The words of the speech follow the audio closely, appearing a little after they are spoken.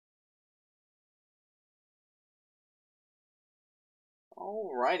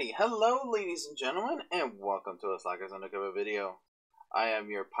Alrighty, hello ladies and gentlemen, and welcome to a Slacker's Undercover video. I am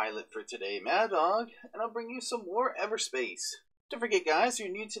your pilot for today, Madog, and I'll bring you some more Everspace. Don't forget guys, if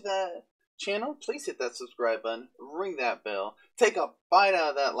you're new to the channel, please hit that subscribe button, ring that bell, take a bite out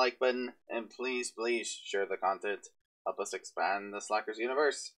of that like button, and please share the content. Help us expand the Slackers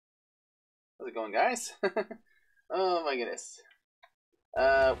universe. How's it going guys? Oh my goodness.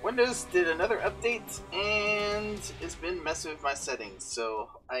 Windows did another update and it's been messing with my settings, so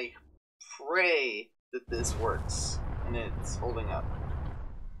I pray that this works and it's holding up.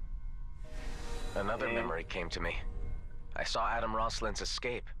 Another memory came to me. I saw Adam Roslin's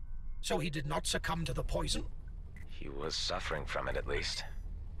escape. So he did not succumb to the poison? He was suffering from it, at least.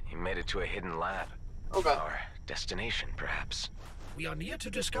 He made it to a hidden lab. Okay. Our destination, perhaps. We are near to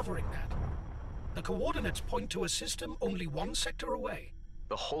discovering that. The coordinates point to a system only one sector away.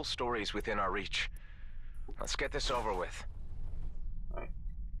 The whole story's within our reach. Let's get this over with. All right.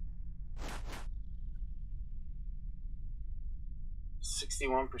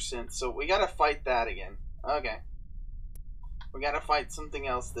 61%. So we gotta fight that again. Okay. We gotta fight something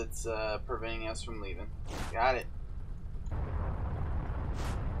else that's preventing us from leaving. Got it.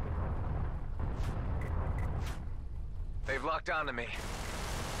 They've locked onto me.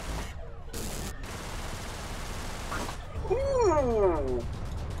 Ooh!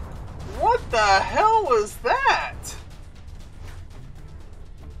 What the hell was that?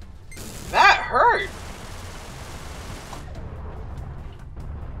 That hurt!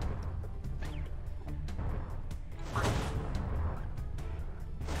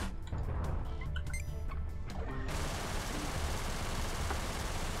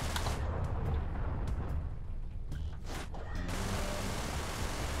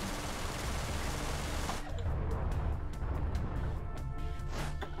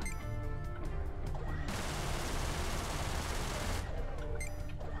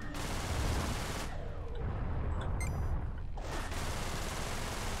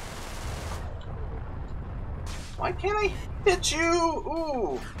 Why can't I hit you?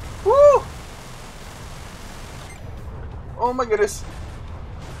 Ooh. Woo! Oh my goodness.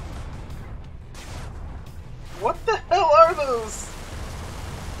 What the hell are those?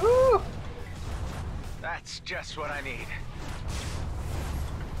 Ooh. That's just what I need.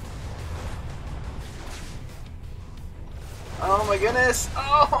 Oh my goodness.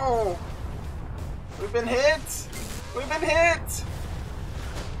 Oh! We've been hit. We've been hit.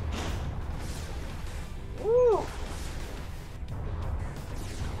 Woo!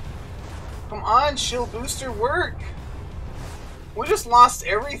 Come on, shield booster, work! We just lost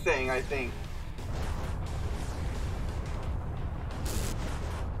everything, I think.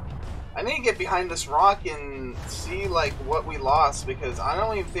 I need to get behind this rock and see like what we lost, because I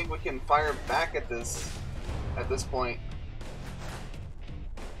don't even think we can fire back at this point.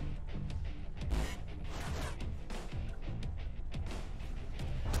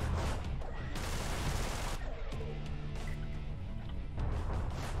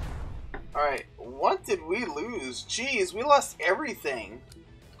 Alright, what did we lose? Jeez, we lost everything.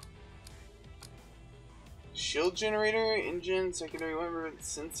 Shield generator, engine, secondary weapon,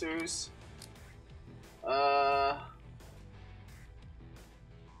 sensors. Let's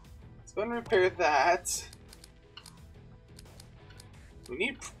go and repair that. We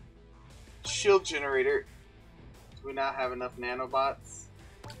need shield generator. Do we not have enough nanobots?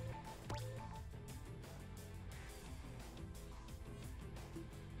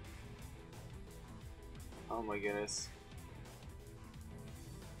 Oh my goodness.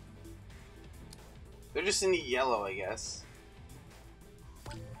 They're just in the yellow, I guess.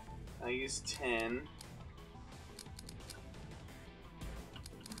 I use 10.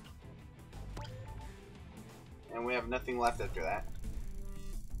 And we have nothing left after that.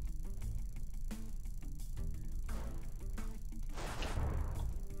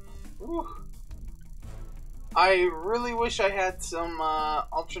 Whew. I really wish I had some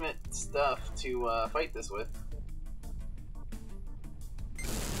alternate stuff to fight this with.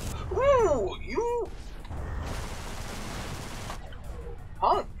 Ooh, you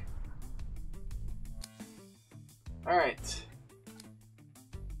punk! Alright.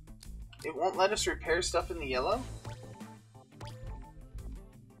 It won't let us repair stuff in the yellow?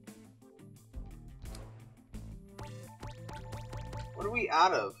 What are we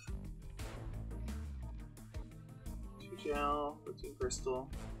out of? Gel, protein crystal.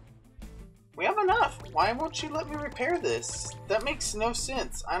 We have enough. Why won't you let me repair this? That makes no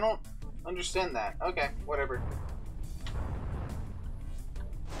sense. I don't understand that. Okay, whatever.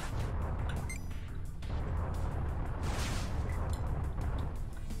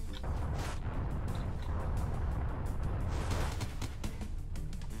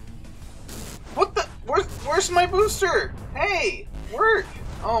 Where's my booster? Hey, work!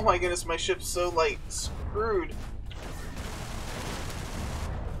 Oh my goodness, my ship's so, like, screwed.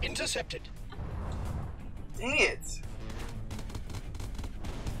 Intercepted. Dang it.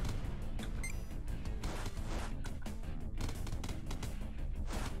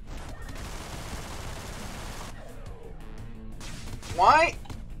 Why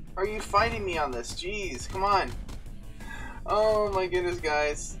are you fighting me on this? Jeez, come on. Oh my goodness,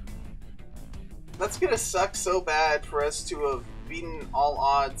 guys. That's gonna suck so bad for us to have beaten all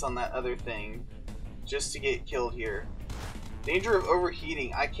odds on that other thing just to get killed here. Danger of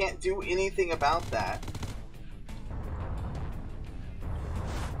overheating. I can't do anything about that.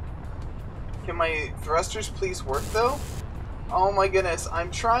 Can my thrusters please work though? Oh my goodness,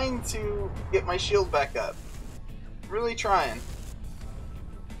 I'm trying to get my shield back up. Really trying.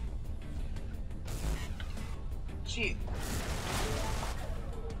 Gee.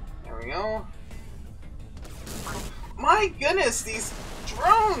 There we go. My goodness, these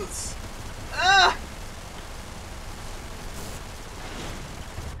drones! Ah!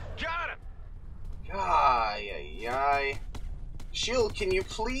 Got him! Ay, ay, ay. Shield, can you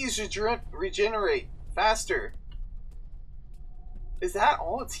please regenerate faster? Is that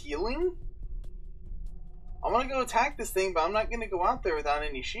all it's healing? I want to go attack this thing, but I'm not going to go out there without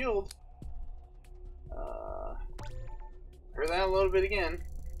any shield. Heard that a little bit again.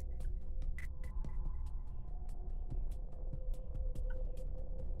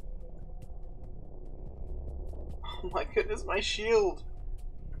 Oh my goodness, my shield!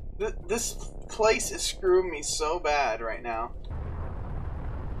 This place is screwing me so bad right now.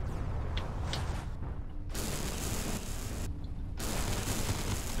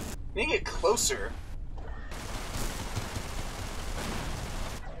 Need to get closer.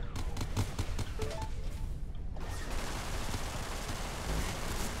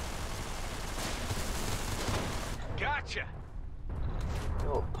 Gotcha!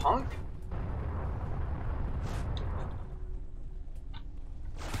 Little punk.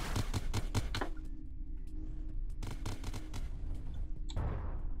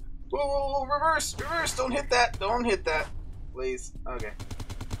 Whoa, whoa, whoa, reverse! Reverse! Don't hit that! Don't hit that! Please. Okay.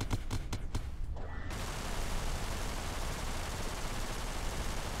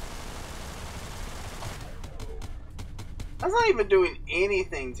 That's not even doing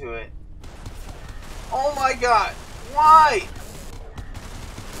anything to it. Oh my god! Why?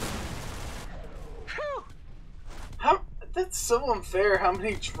 Whew. How? That's so unfair how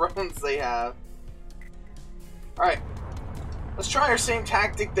many drones they have. Alright. Let's try our same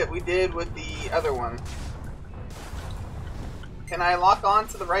tactic that we did with the other one. Can I lock on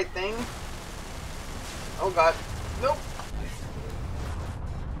to the right thing? Oh god. Nope.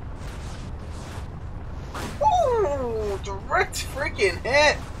 Ooh! Direct freaking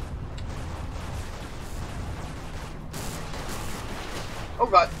hit! Oh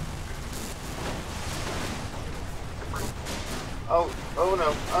god. Oh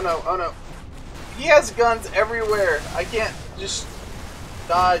no, oh no, oh no. He has guns everywhere. I can't just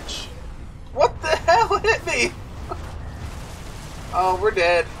dodge. What the hell hit me? Oh, we're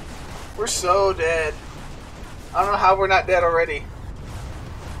dead. We're so dead. I don't know how we're not dead already.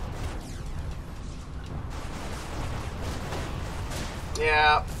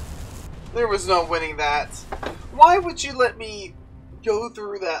 Yeah. There was no winning that. Why would you let me go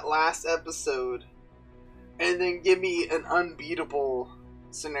through that last episode and then give me an unbeatable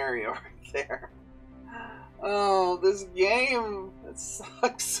scenario right there? Oh, this game, it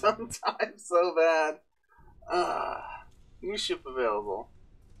sucks sometimes so bad. New ship available.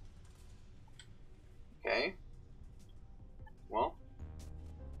 Okay. Well,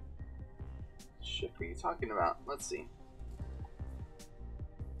 what ship are you talking about? Let's see.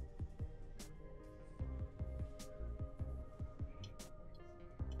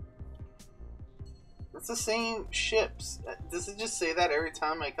 It's the same ships. Does it just say that every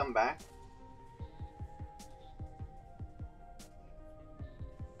time I come back?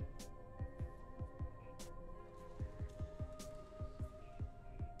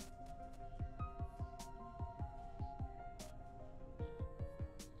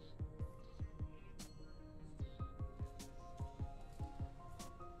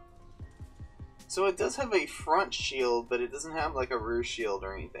 So it does have a front shield, but it doesn't have like a rear shield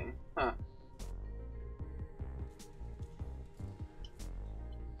or anything. Huh.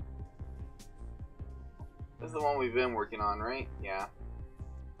 This is the one we've been working on, right? Yeah.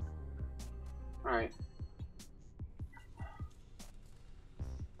 Alright.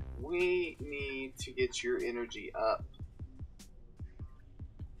 We need to get your energy up.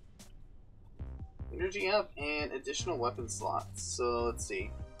 Energy up and additional weapon slots. So let's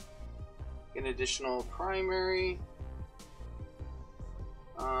see. An additional primary.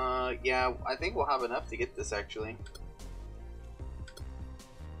 Yeah, I think we'll have enough to get this actually.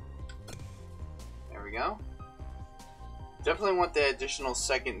 There we go. Definitely want the additional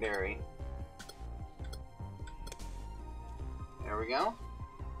secondary. There we go.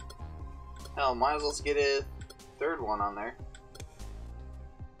 Hell, might as well get a third one on there.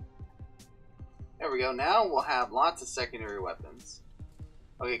 There we go. Now we'll have lots of secondary weapons.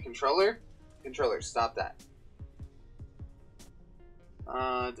 Okay, controller. Controller, stop that.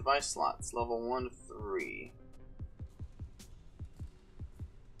 Device slots, level 1 of 3.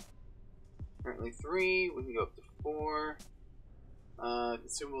 Currently 3, we can go up to 4.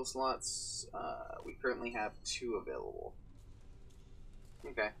 Consumable slots, we currently have 2 available.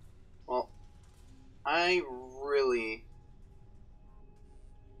 Okay, well, I really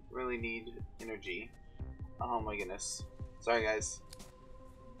need energy. Oh my goodness. Sorry guys.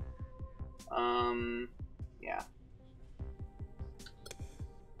 Yeah.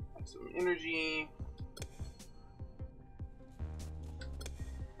 Have some energy.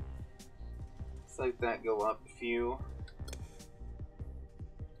 Let's let that go up a few.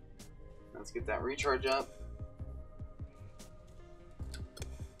 Let's get that recharge up.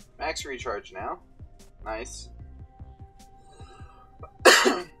 Max recharge now. Nice.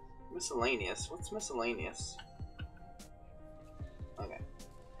 Miscellaneous. What's miscellaneous? Okay.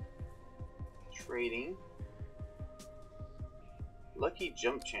 Trading. Lucky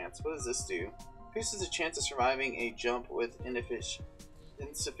jump chance. What does this do? Increases the chance of surviving a jump with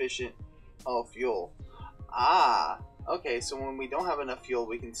insufficient fuel. Ah! Okay, so when we don't have enough fuel,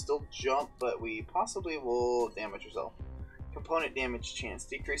 we can still jump, but we possibly will damage ourselves. Component damage chance.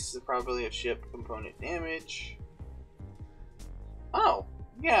 Decreases the probability of ship component damage. Oh!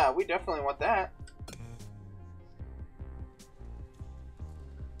 Yeah, we definitely want that.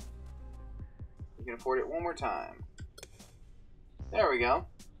 We can afford it one more time. There we go.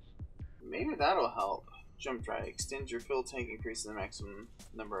 Maybe that'll help. Jump drive. Extends your fuel tank, increases the maximum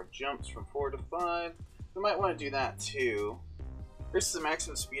number of jumps from 4 to 5. We might want to do that too. Increases the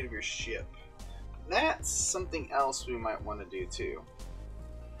maximum speed of your ship. That's something else we might want to do too.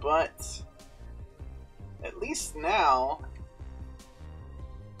 But at least now,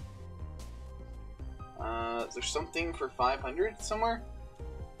 is there something for 500 somewhere?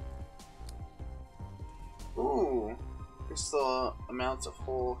 Ooh. Crystal amounts of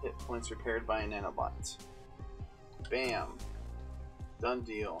whole hit points repaired by a nanobot. Bam. Done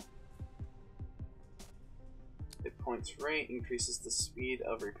deal. Hit points rate increases the speed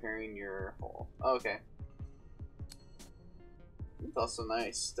of repairing your hull. Oh, okay. That's also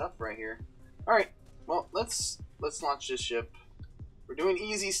nice stuff right here. Alright, well let's launch this ship. We're doing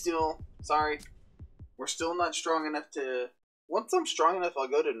easy still. Sorry. We're still not strong enough to... Once I'm strong enough, I'll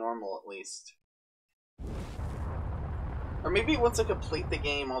go to normal at least. Or maybe once I complete the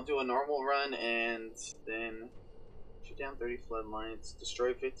game, I'll do a normal run and then shoot down 30 floodlights,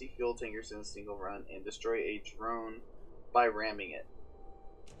 destroy 50 fuel tankers in a single run, and destroy a drone by ramming it.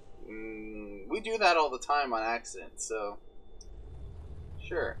 We do that all the time on accident, so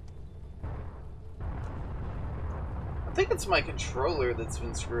sure. I think it's my controller that's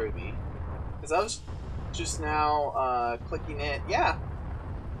been screwing me. Because I was just now clicking it. Yeah.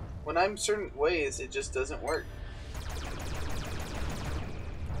 When I'm certain ways, it just doesn't work.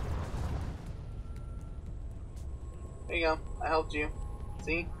 There you go. I helped you.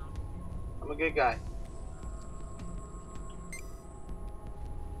 See? I'm a good guy.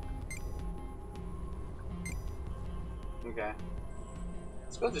 Okay.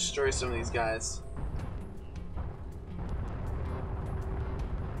 Let's go destroy some of these guys.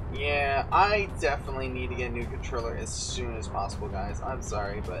 Yeah, I definitely need to get a new controller as soon as possible, guys. I'm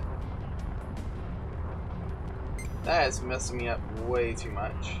sorry, but that is messing me up way too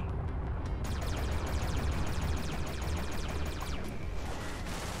much.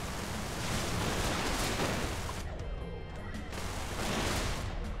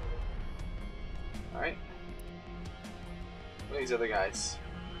 Alright. What are these other guys?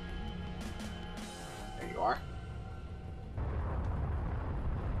 There you are.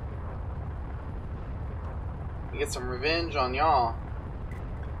 We get some revenge on y'all.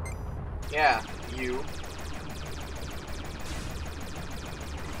 Yeah, you.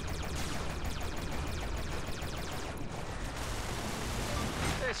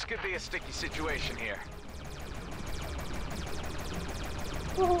 This could be a sticky situation here.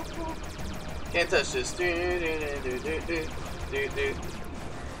 Can't touch this. Do, do, do, do, do, do, do.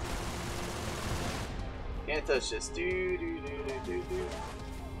 Can't touch this. Do, do, do, do, do, do.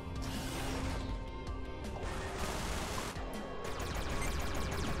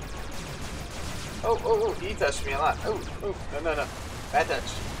 Oh, he touched me a lot. Oh, no. Bad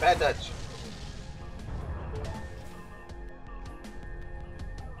touch.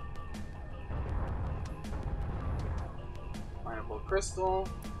 Pineapple crystal.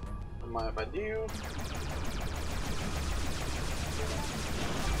 Don't mind if I do.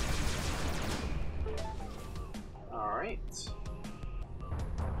 Alright.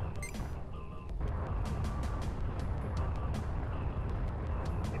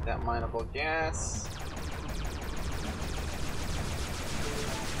 Get that mineable gas.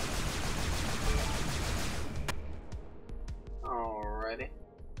 Alrighty.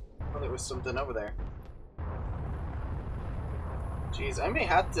 Oh, there was something over there. Jeez, I may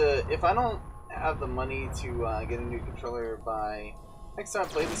have to, if I don't have the money to get a new controller by next time I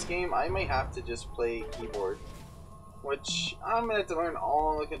play this game, I may have to just play keyboard. Which, I'm gonna have to learn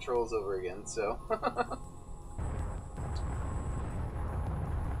all the controls over again, so.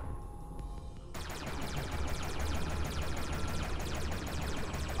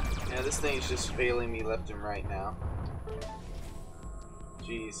 Yeah, this thing is just failing me left and right now.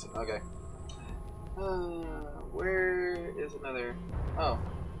 Jeez, okay. Where is another? Oh.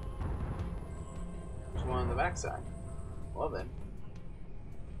 There's one on the backside. Well then.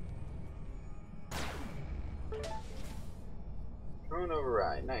 Drone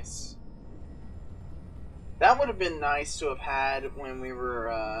override, nice. That would have been nice to have had when we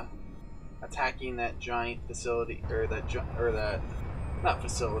were attacking that giant facility, or that not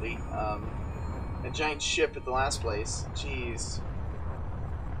facility, a giant ship at the last place. Jeez.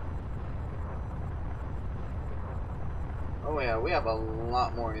 Oh yeah, we have a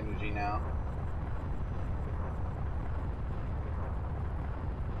lot more energy now.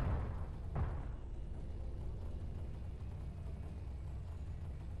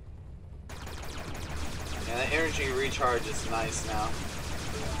 Yeah, that energy recharge is nice now.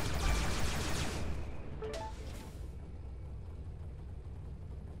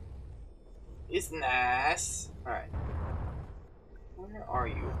 It's nice. Alright. Where are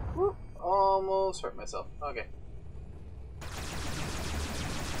you? Whoop. Almost hurt myself. Okay.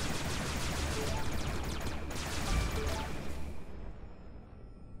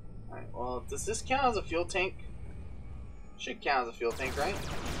 Alright, well, does this count as a fuel tank? Should count as a fuel tank, right?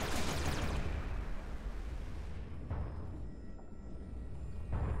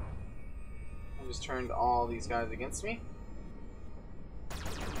 I just turned all these guys against me.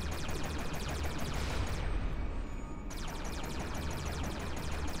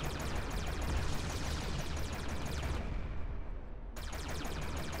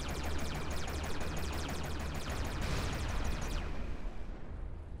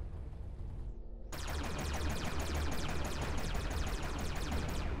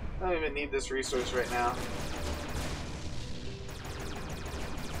 I don't even need this resource right now.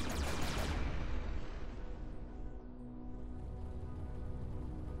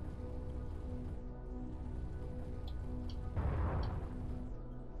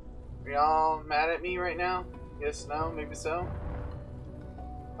 Are y'all mad at me right now? Yes, no, maybe so?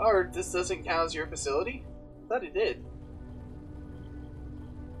 Or this doesn't count as your facility? I thought it did.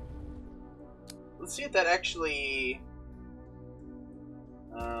 Let's see if that actually...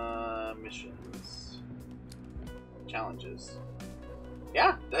 missions. Challenges.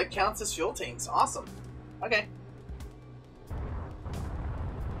 Yeah, that counts as fuel tanks. Awesome. Okay.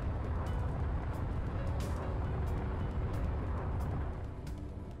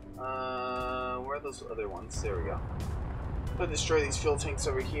 Where are those other ones? There we go. I'll destroy these fuel tanks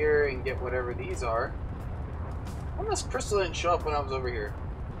over here and get whatever these are. Unless Crystal didn't show up when I was over here.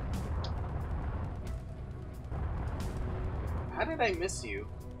 How did I miss you?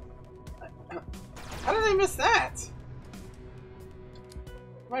 How did I miss that?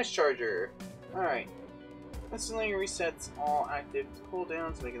 Device charger. Alright. Instantly resets all active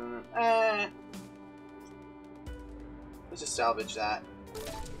cooldowns, making them... Let's just salvage that.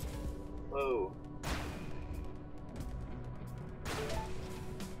 Whoa.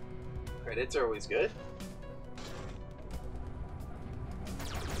 Credits are always good.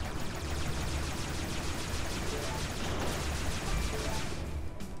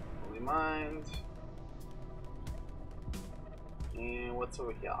 Holy mind. And what's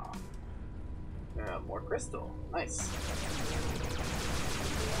over here? More crystal. Nice.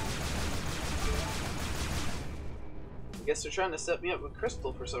 I guess they're trying to set me up with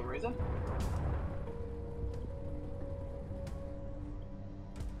crystal for some reason.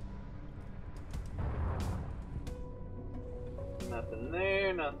 Nothing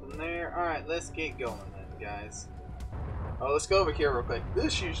there, nothing there. Alright, let's get going then, guys. Oh, let's go over here real quick.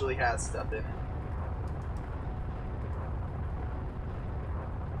 This usually has stuff in it.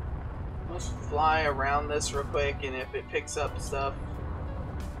 fly around this real quick, and if it picks up stuff,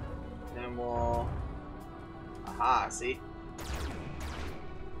 then we'll... Aha, see?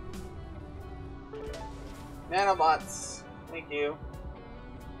 Nanobots, thank you.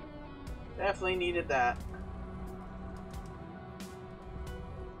 Definitely needed that.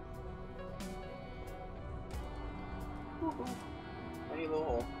 Tiny little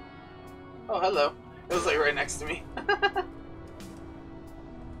hole. Oh, hello. It was like right next to me.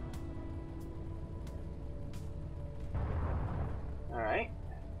 Alright.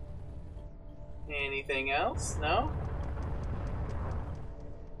 Anything else? No?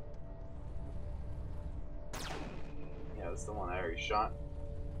 Yeah, that's the one I already shot.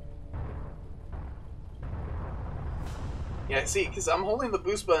 Yeah, see, because I'm holding the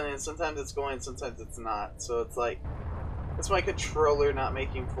boost button and sometimes it's going, sometimes it's not. So it's like, that's my controller not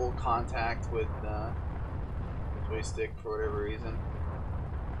making full contact with the joystick for whatever reason.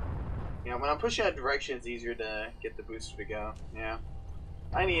 Yeah, when I'm pushing that direction, it's easier to get the booster to go. Yeah.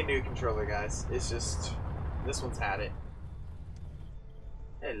 I need a new controller, guys. It's just, this one's had it.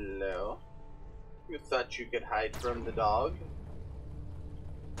 Hello. You thought you could hide from the dog?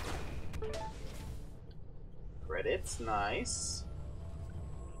 Credits, nice.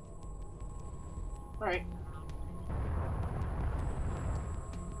 Alright.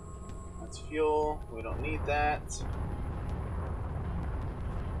 That's fuel. We don't need that.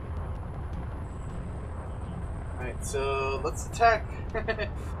 Alright, so let's attack.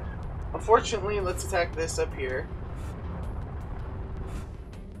 Unfortunately, let's attack this up here.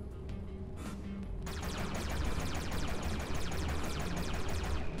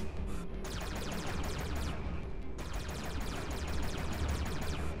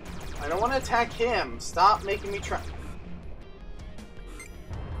 I don't want to attack him. Stop making me try.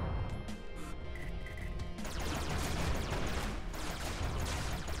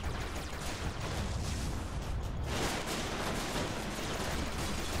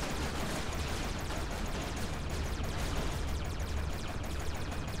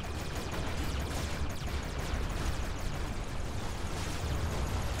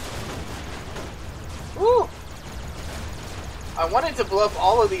 Woo! I wanted to blow up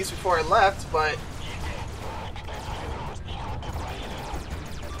all of these before I left, but...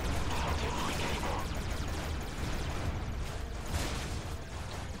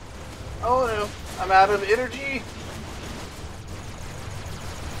 Oh no, I'm out of energy.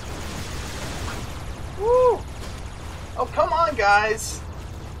 Woo! Oh, come on, guys.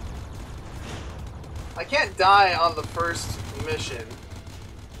 I can't die on the first mission.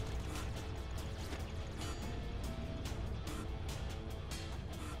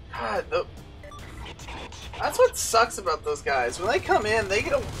 God, that's what sucks about those guys. When they come in, they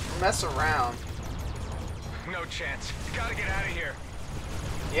get to mess around. No chance. You gotta get out of here.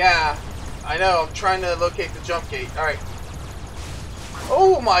 Yeah, I know. I'm trying to locate the jump gate. Alright.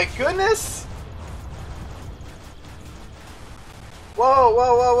 Oh my goodness! Whoa,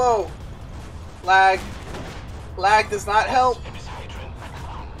 whoa, whoa, whoa. Lag. Lag does not help.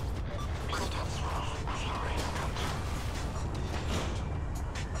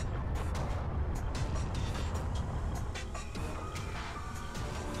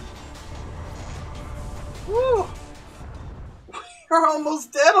 Woo! We're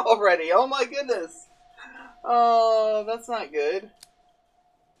almost dead already. Oh my goodness. Oh, that's not good.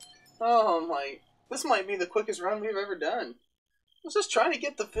 Oh my. This might be the quickest run we've ever done. I was just trying to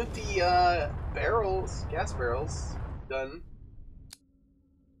get the 50 barrels, gas barrels, done.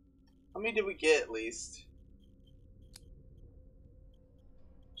 How many did we get at least?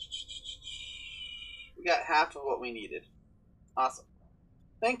 We got half of what we needed. Awesome.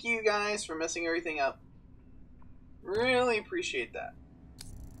 Thank you guys for messing everything up. Really appreciate that.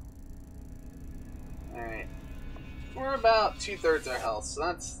 Alright. We're about 2/3 our health, so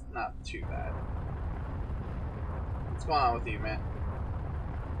that's not too bad. What's going on with you, man?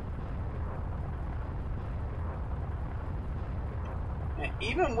 And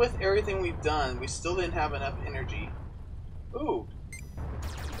even with everything we've done, we still didn't have enough energy. Ooh.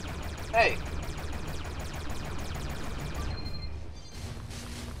 Hey.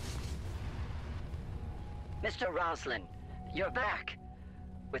 Mr. Roslin, you're back.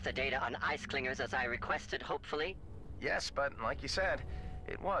 With the data on ice clingers as I requested, hopefully? Yes, but like you said,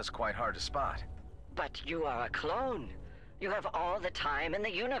 it was quite hard to spot. But you are a clone. You have all the time in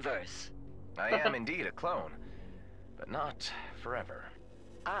the universe. I am indeed a clone, but not forever.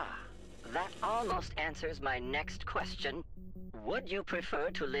 Ah, that almost answers my next question. Would you prefer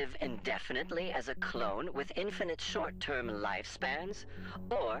to live indefinitely as a clone with infinite short-term lifespans,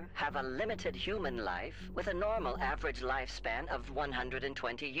 or have a limited human life with a normal average lifespan of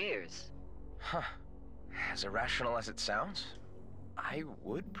 120 years? Huh. As irrational as it sounds, I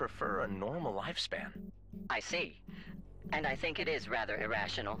would prefer a normal lifespan. I see. And I think it is rather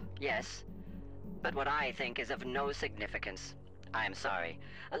irrational, yes. But what I think is of no significance. I'm sorry.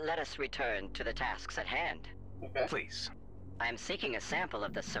 Let us return to the tasks at hand. Okay. Please. I am seeking a sample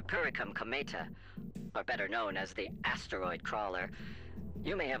of the Sapericum cometa, or better known as the asteroid crawler.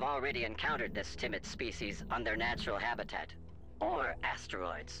 You may have already encountered this timid species on their natural habitat, or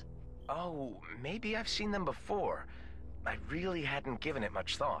asteroids. Oh, maybe I've seen them before. I really hadn't given it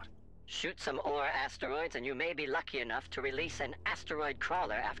much thought. Shoot some ore asteroids and you may be lucky enough to release an asteroid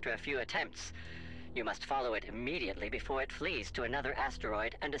crawler after a few attempts. You must follow it immediately before it flees to another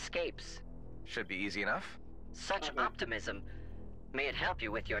asteroid and escapes. Should be easy enough. Such optimism. May it help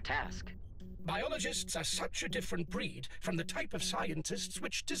you with your task. Biologists are such a different breed from the type of scientists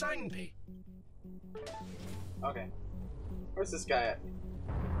which designed me. Okay. Where's this guy at?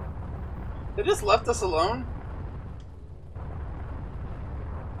 They just left us alone?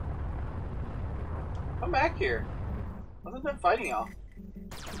 Come back here. Wasn't done fighting y'all.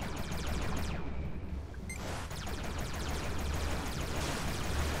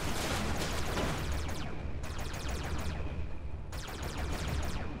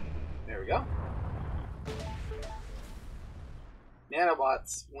 There we go.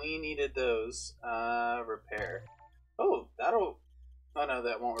 Nanobots. We needed those. Repair. Oh, that'll... Oh no,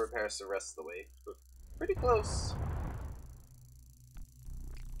 that won't repair us the rest of the way. But pretty close.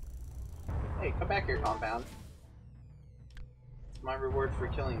 Hey, come back here, Compound. It's my reward for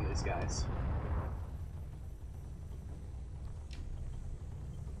killing these guys.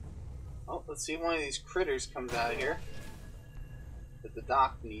 Oh, let's see if one of these critters comes out of here that the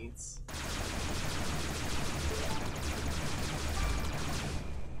doc needs.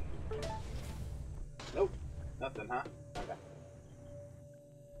 Nope, nothing, huh? Okay.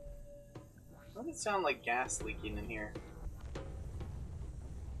 Why does it sound like gas leaking in here?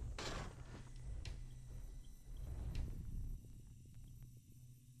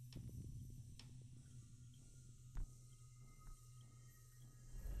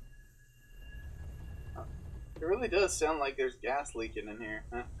 It really does sound like there's gas leaking in here.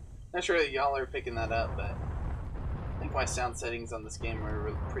 Huh? Not sure that y'all are picking that up, but I think my sound settings on this game are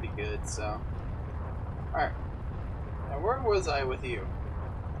really pretty good, so... Alright. Now where was I with you?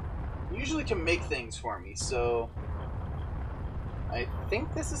 You usually can make things for me, so... I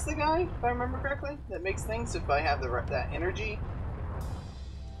think this is the guy, if I remember correctly, that makes things if I have that energy.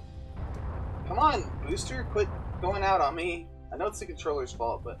 Come on, Booster, quit going out on me. I know it's the controller's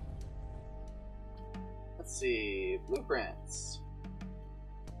fault, but... Let's see, blueprints.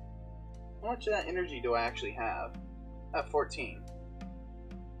 How much of that energy do I actually have? I have 14.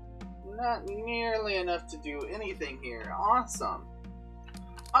 Not nearly enough to do anything here. Awesome.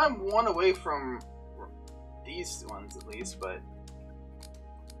 I'm one away from these ones at least, but...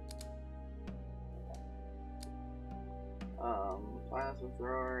 Plasma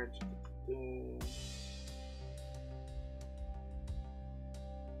thrower...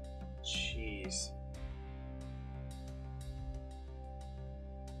 Jeez.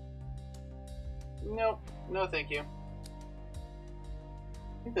 Nope. No thank you.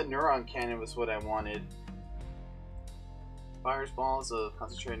 I think the neuron cannon was what I wanted. Fires balls of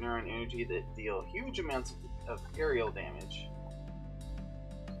concentrated neuron energy that deal huge amounts of aerial damage.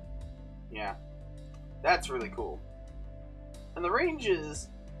 Yeah. That's really cool. And the range is...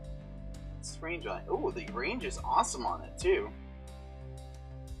 What's the range on it? Oh, the range is awesome on it, too.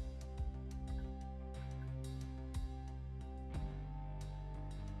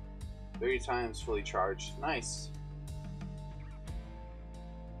 Thirty times fully charged. Nice.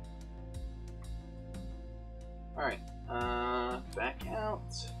 Alright. Back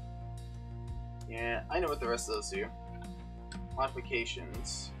out. Yeah, I know what the rest of those do.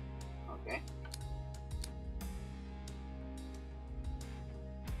 Modifications. Okay.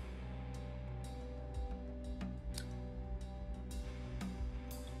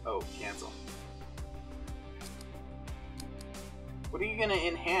 Oh, cancel. What are you gonna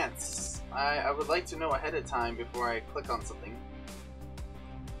enhance? I would like to know ahead of time before I click on something.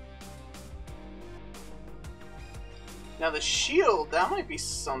 Now the shield, that might be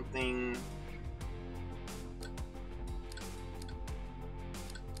something... Do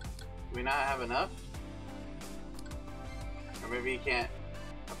we not have enough? Or maybe you can't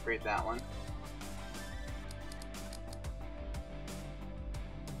upgrade that one.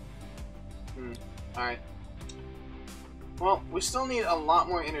 Alright. Well, we still need a lot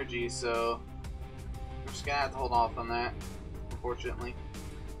more energy, so we're just gonna have to hold off on that, unfortunately.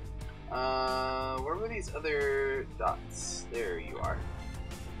 Where were these other dots? There you are.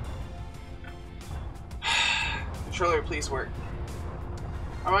 Controller, please work.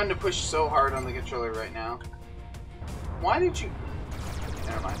 I'm trying to push so hard on the controller right now. Why did you...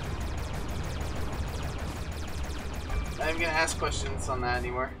 Never mind. I'm not even gonna ask questions on that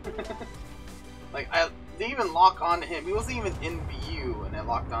anymore. Like, I didn't even lock onto him. He wasn't even in view, and I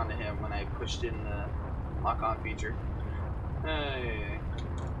locked onto him when I pushed in the lock-on feature. Hey.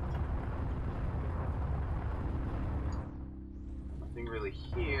 Nothing really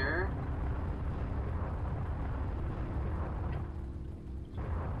here.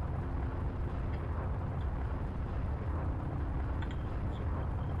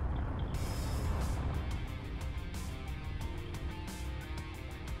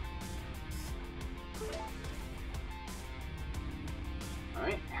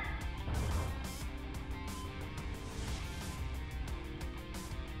 Alright.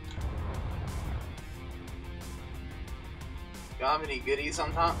 Got any goodies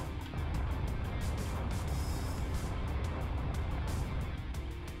on top?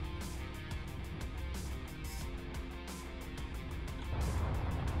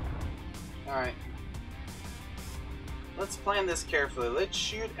 Alright. Let's plan this carefully. Let's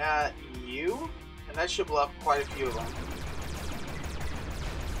shoot at you, and that should blow up quite a few of them.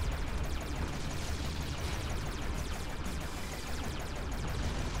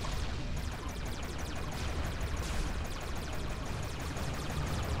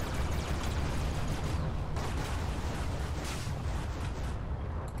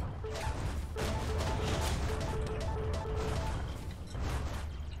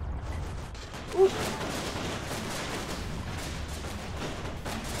 Ooh.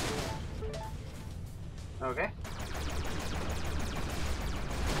 Okay.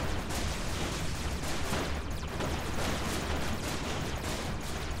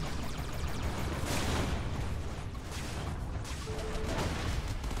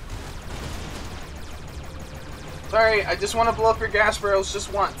 Sorry, I just want to blow up your gas barrels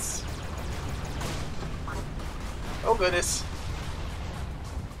just once. Oh goodness.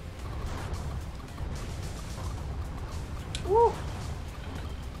 Woo.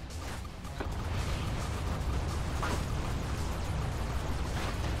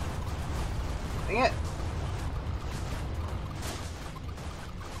 Dang it.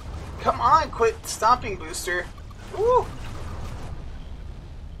 Come on, quit stomping, booster. Woo.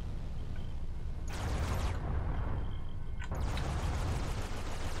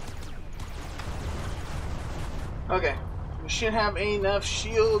 Okay, we should have enough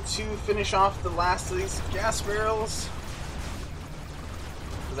shield to finish off the last of these gas barrels.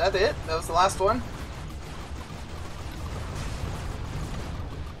 Was that it? That was the last one?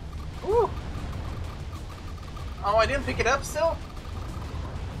 Woo! Oh, I didn't pick it up still?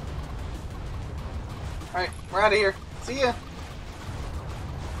 Alright, we're out of here. See ya!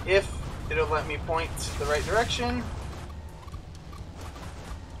 If it'll let me point the right direction.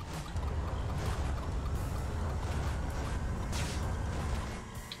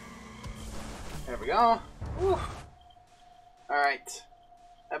 There we go. Woo. Alright.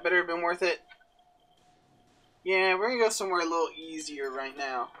 That better have been worth it. Yeah, we're gonna go somewhere a little easier right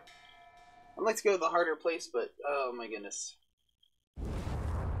now. I'd like to go to the harder place, but oh my goodness.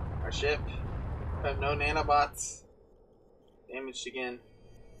 Our ship. I have no nanobots. Damaged again.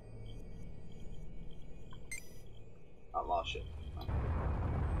 Outlaw ship.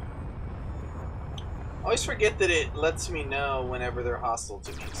 I always forget that it lets me know whenever they're hostile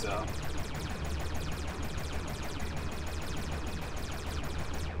to me, so.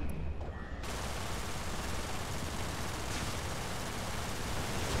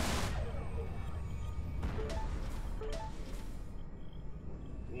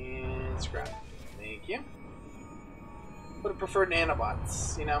 And scrap. Thank you. Would have preferred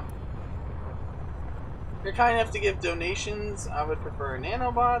nanobots, you know. If you're kind enough to give donations, I would prefer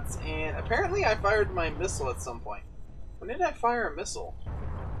nanobots, and apparently I fired my missile at some point. When did I fire a missile?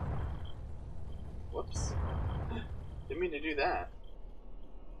 Whoops. Didn't mean to do that.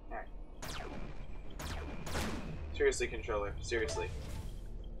 Alright. Seriously, controller. Seriously.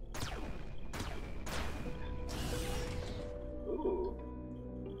 Ooh.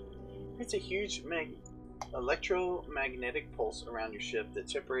 It's a huge electromagnetic pulse around your ship that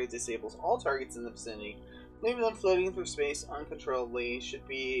temporarily disables all targets in the vicinity, leaving them floating through space uncontrollably. Should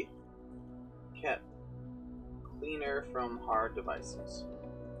be kept cleaner from hard devices.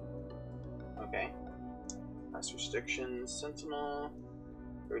 Okay. Less restrictions. Sentinel.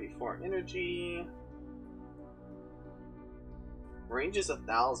 34 energy. Range is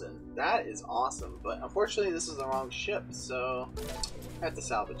 1,000. That is awesome, but unfortunately this is the wrong ship, so I have to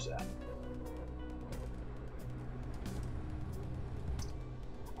salvage that.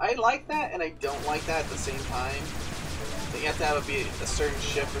 I like that and I don't like that at the same time. You have to have a certain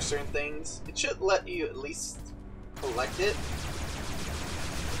ship for certain things. It should let you at least collect it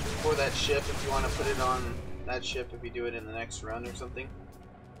for that ship if you want to put it on that ship if you do it in the next run or something.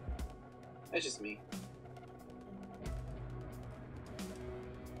 That's just me.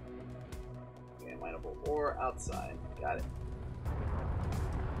 Okay, mineable ore outside. Got it.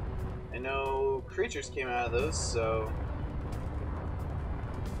 I know creatures came out of those, so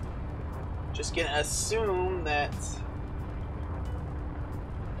just gonna assume that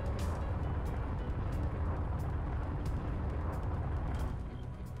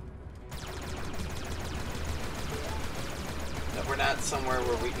we're not somewhere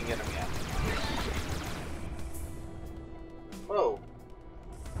where we can get them yet. Whoa.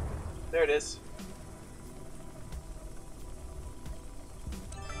 There it is.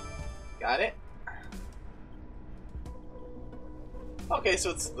 Got it. Okay,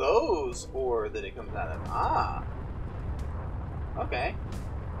 so it's those ore that it comes out of. Ah. Okay.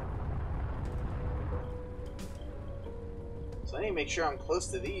 So I need to make sure I'm close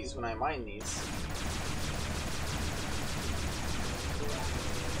to these when I mine these.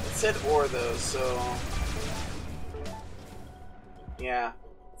 It said ore though, so yeah,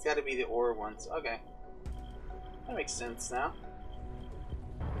 it's got to be the ore ones. Okay, that makes sense now.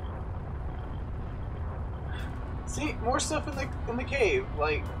 See, more stuff in the cave.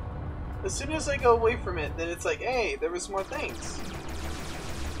 Like, as soon as I go away from it, then it's like, hey, there was more things.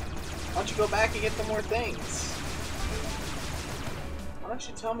 Why don't you go back and get the more things? Why don't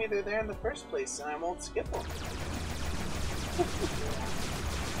you tell me they're there in the first place and I won't skip them?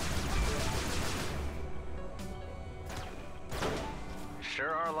 Sure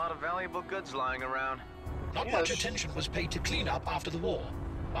are a lot of valuable goods lying around. Not much attention was paid to clean up after the war,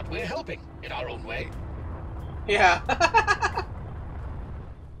 but we're helping in our own way. Yeah.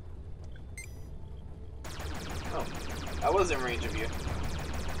 Oh, I was in range of you.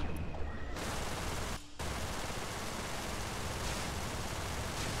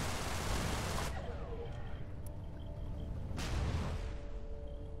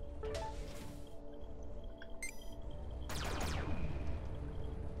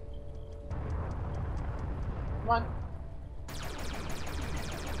 Come on.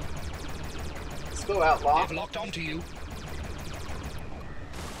 Let's go, outlaw. They've locked onto you.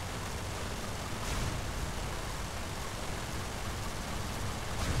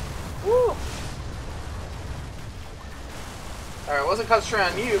 Woo! Alright, I wasn't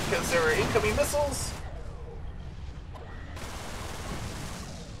concentrating on you because there were incoming missiles.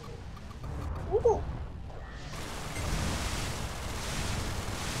 Woo!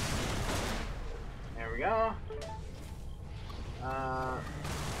 There we go.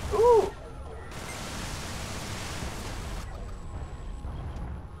 Ooh!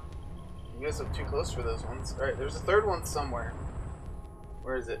 You guys are too close for those ones. Alright, there's a third one somewhere.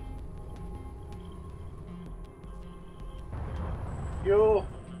 Where is it? Yo!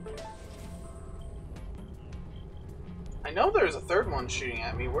 I know there's a third one shooting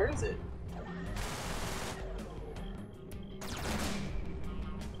at me. Where is it?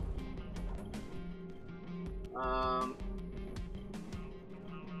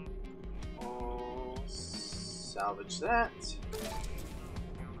 I'll salvage that.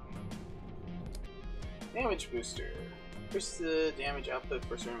 Damage booster. Increase the damage output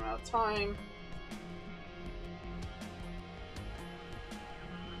for a certain amount of time.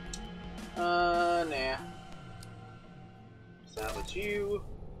 Nah. Salvage you.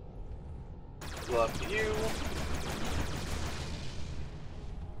 Blow up you.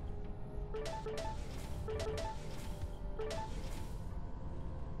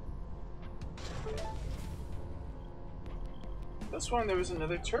 This one, there was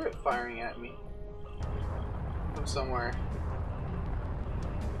another turret firing at me from somewhere.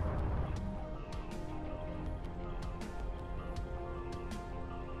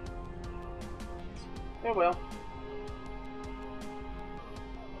 Oh well.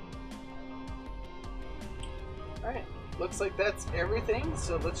 Alright, looks like that's everything,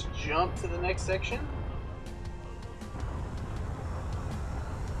 so let's jump to the next section.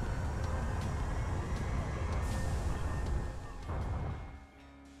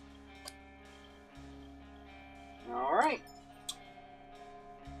 Alright.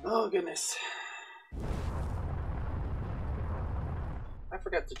 Oh goodness. I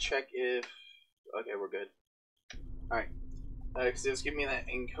forgot to check if... Okay, we're good. Alright. Because it was giving me that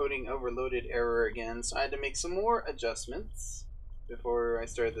encoding overloaded error again, so I had to make some more adjustments before I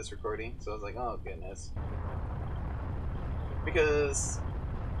started this recording. So I was like, oh goodness. Because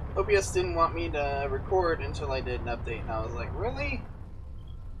OBS didn't want me to record until I did an update, and I was like, really?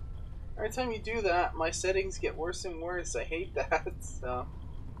 Every time you do that, my settings get worse and worse. I hate that. So,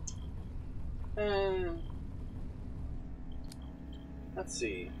 let's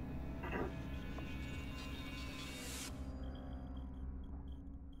see.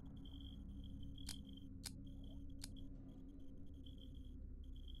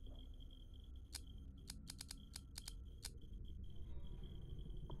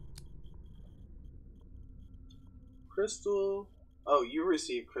 Crystal. Oh, you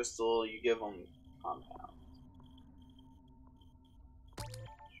receive crystal. You give them compound.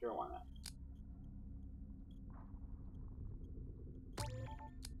 Sure, why not?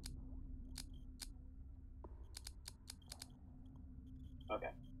 Okay,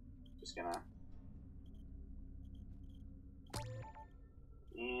 just gonna.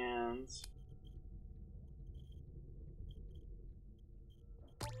 And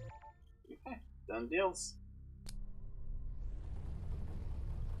okay, done deals.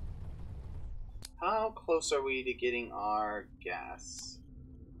 How close are we to getting our gas?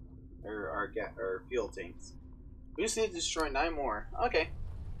 Or our fuel tanks? We just need to destroy 9 more. Okay.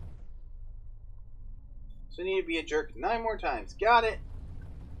 So we need to be a jerk 9 more times. Got it!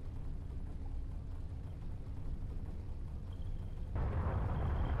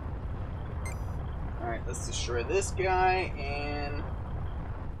 Alright, let's destroy this guy and...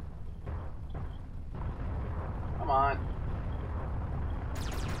 Come on.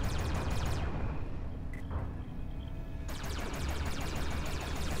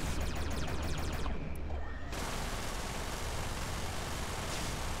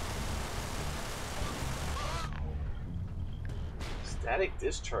 Static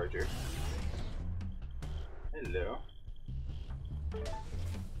discharger. Hello.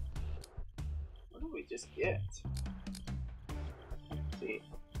 What did we just get? Let's see.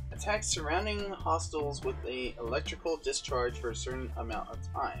 Attack surrounding hostiles with a electrical discharge for a certain amount of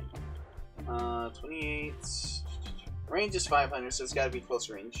time. 28. Range is 500, so it's got to be close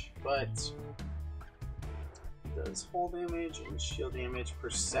range. But it does hull damage and shield damage per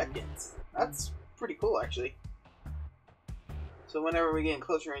second. That's pretty cool, actually. So whenever we get in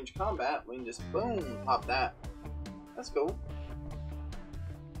close range combat, we can just boom, pop that. That's cool.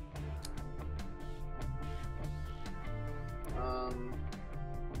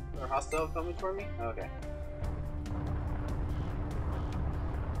 Are hostile coming for me? Okay.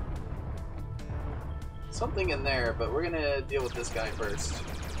 Something in there, but we're gonna deal with this guy first.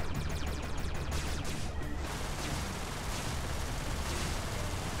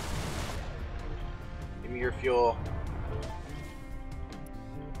 Give me your fuel.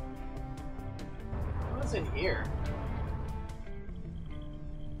 What's in here?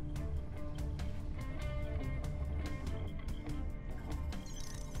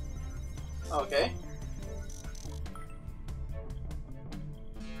 Okay.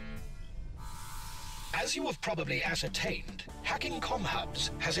 As you have probably ascertained, hacking comm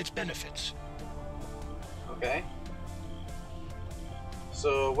hubs has its benefits. Okay.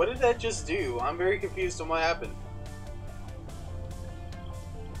 So what did that just do? I'm very confused on what happened.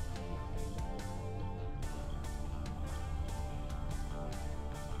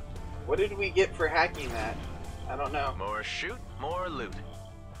 What did we get for hacking that? I don't know. More shoot, more loot.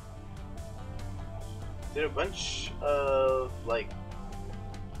 Did a bunch of, like,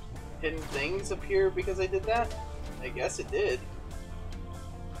 hidden things appear because I did that? I guess it did.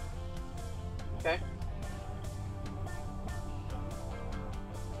 Okay.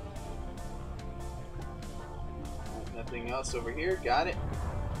 Nothing else over here. Got it.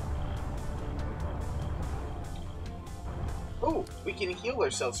 Oh, we can heal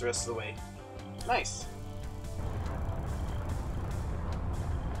ourselves the rest of the way. Nice.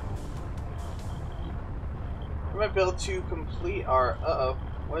 We might be able to complete our... Uh-oh.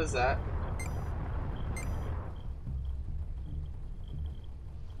 What is that?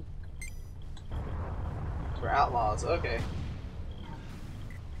 We're outlaws. Okay.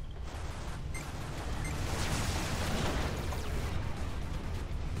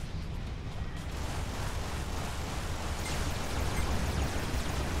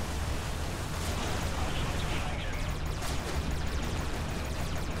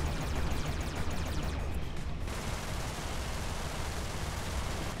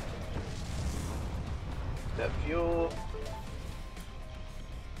 That fuel.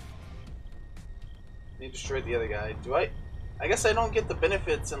 Need to destroy the other guy. Do I? I guess I don't get the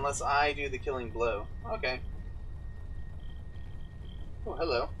benefits unless I do the killing blow. Okay. Oh,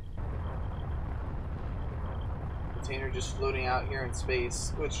 hello. Container just floating out here in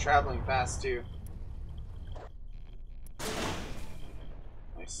space. Oh, it's traveling fast too.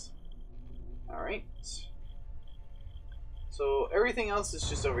 Nice. Alright. So everything else is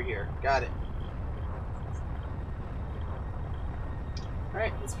just over here. Got it.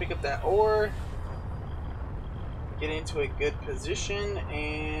 Alright, let's pick up that ore. Get into a good position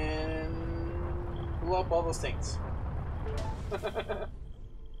and blow up all those things.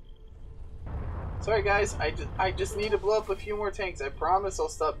 Sorry guys, I just need to blow up a few more tanks. I promise I'll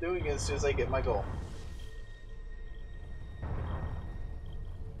stop doing it as soon as I get my goal.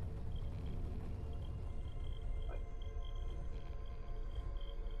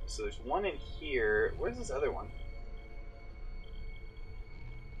 So there's one in here. Where's this other one?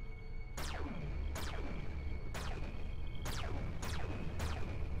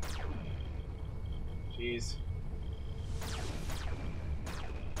 Jeez.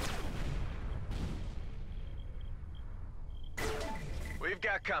 We've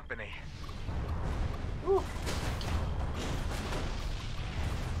got company. Whew.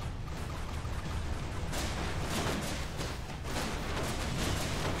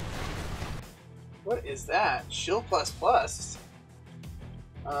 What is that? Shield plus plus.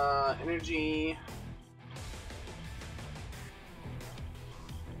 Energy.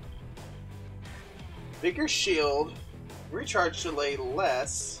 Bigger shield. Recharge delay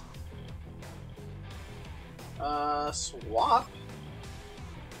less. Swap.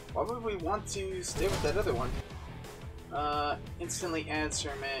 Why would we want to stay with that other one? Instantly adds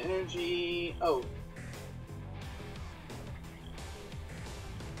certain energy. Oh.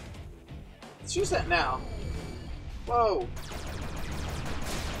 Let's use that now. Whoa.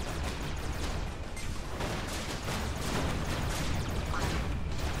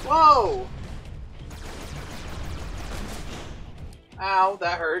 Whoa! Ow,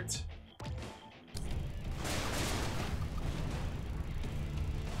 that hurt.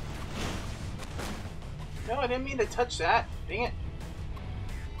 No, I didn't mean to touch that. Dang it.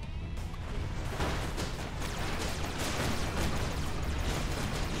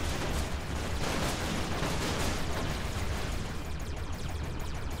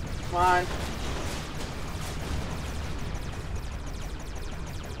 Come on.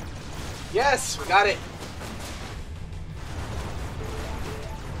 Yes, we got it.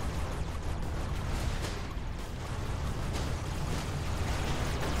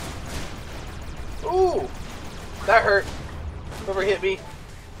 Ooh, that hurt. Whoever hit me,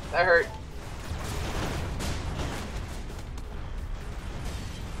 that hurt.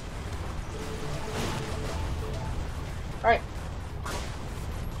 All right.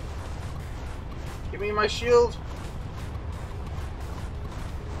 Give me my shield.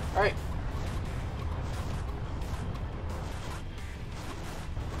 Alright.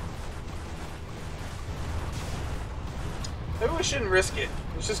 Maybe we shouldn't risk it.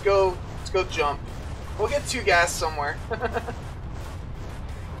 Let's go jump. We'll get 2 gas somewhere.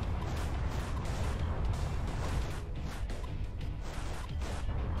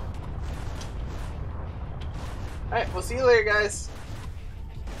 Alright, we'll see you later, guys.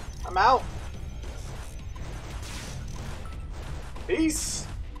 I'm out. Peace.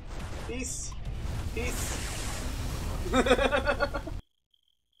 Peace. Peace.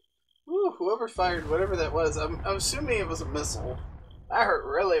 Woo, whoever fired whatever that was, I'm assuming it was a missile. That hurt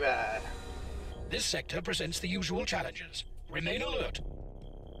really bad. This sector presents the usual challenges. Remain alert.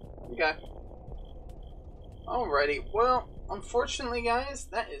 Okay. Alrighty, well, unfortunately, guys,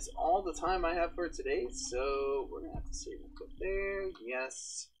 that is all the time I have for today, so we're gonna have to save and put there.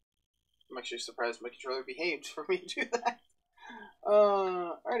 Yes. I'm actually surprised my controller behaved for me to do that.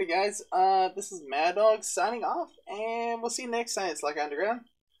 Alrighty, guys, this is Madog signing off, and we'll see you next time. It's like Underground.